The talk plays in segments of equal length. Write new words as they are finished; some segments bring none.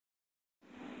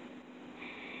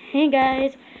Hey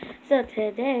guys, so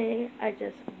today I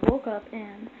just woke up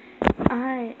and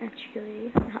I actually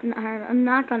heard a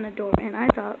knock on the door and I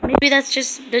thought maybe that's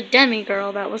just the demi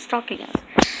girl that was talking to us.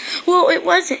 Well, it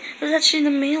wasn't. It was actually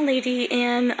the mail lady,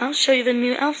 and I'll show you the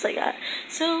new elves I got.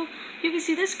 So you can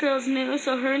see this girl's new,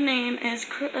 so her name is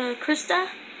Krista.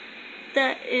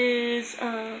 That is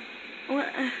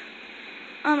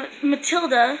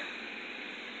Matilda.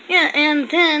 Yeah, and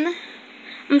then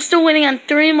I'm still waiting on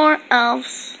 3 more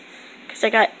elves. I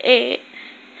got 8.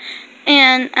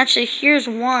 And actually, here's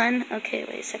one. Okay,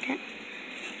 wait a second.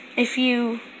 If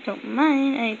you don't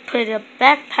mind, I put a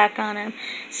backpack on him.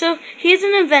 So, he's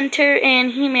an inventor,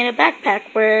 and he made a backpack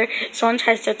where someone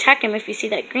tries to attack him. If you see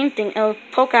that green thing, it'll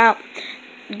poke out,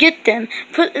 get them,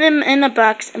 put them in a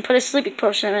box, and put a sleeping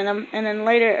potion in them, and then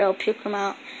later it'll puke them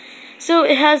out. So,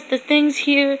 it has the things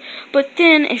here, but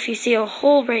then if you see a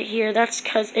hole right here, that's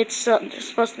because it's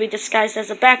supposed to be disguised as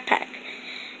a backpack.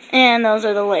 And those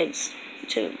are the legs,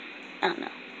 too. I don't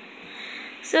know.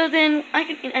 So then, I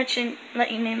can actually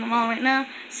let you name them all right now.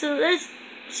 So there's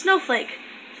Snowflake,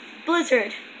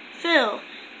 Blizzard, Phil,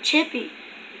 Chippy,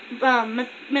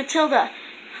 Matilda,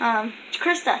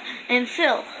 Krista, and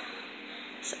Phil.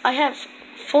 So I have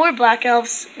 4 black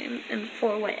elves and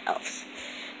 4 white elves.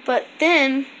 But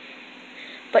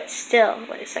still,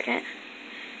 wait a second.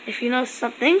 If you know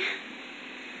something,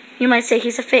 you might say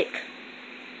he's a fake.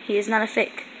 He is not a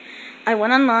fake. I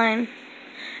went online,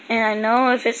 and I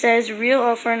know if it says real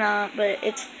elf or not, but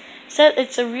it said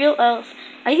it's a real elf.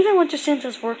 I even went to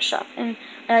Santa's workshop, and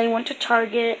I went to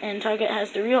Target, and Target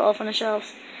has the real elf on the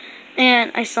shelves,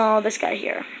 and I saw this guy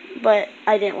here, but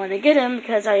I didn't want to get him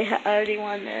because I already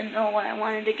wanted to know what I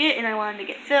wanted to get, and I wanted to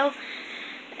get Phil,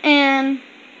 and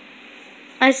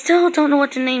I still don't know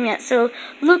what to name yet. So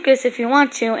Lucas, if you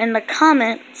want to, in the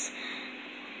comments,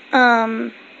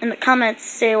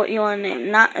 say what you want to name,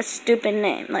 not a stupid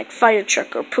name like Fire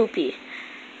Truck or Poopy.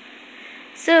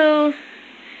 So,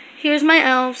 here's my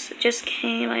elves. Just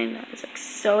came. I know, it's like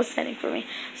so exciting for me.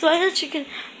 So I actually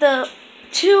the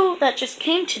 2 that just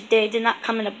came today did not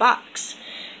come in a box.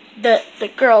 The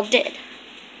girl did.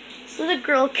 So the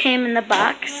girl came in the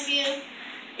box.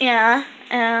 Yeah,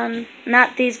 and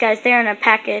not these guys. They're in a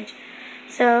package.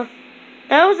 So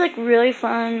that was like really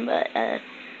fun, but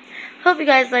hope you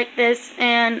guys like this,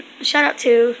 and shout out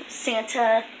to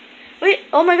Santa. Wait,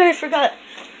 oh my god, I forgot.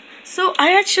 So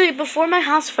I actually, before my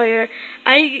house fire,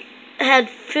 I had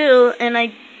Phil, and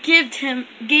I gave him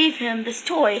this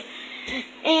toy,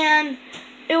 and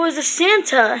it was a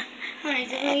Santa. Honey,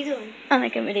 what are you doing? I'll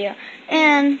make a video.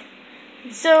 And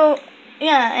so,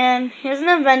 yeah, and here's an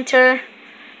inventor.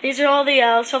 These are all the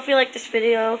elves. Hope you like this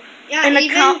video. Yeah,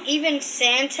 even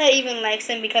Santa even likes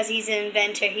him because he's an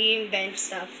inventor. He invents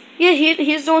stuff. Yeah,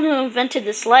 he's the one who invented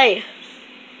the sleigh.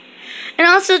 And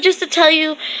also, just to tell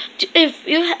you, if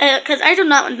you, because I do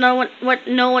not know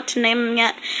what to name him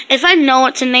yet. If I know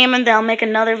what to name him, then I'll make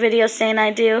another video saying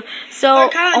I do. So, or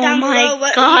comment down below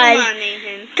what you want to name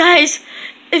him. Guys,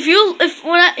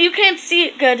 you can't see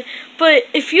it good, but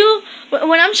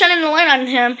when I'm shining the light on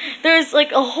him, there's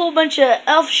like a whole bunch of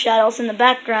elf shadows in the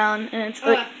background, and it's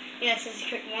like. Yes, it's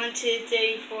 1, 2,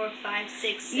 3, 4, 5,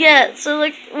 6, 7. Yeah, so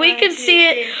like we can see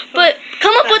it, but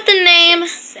come up with the name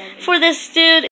for this dude.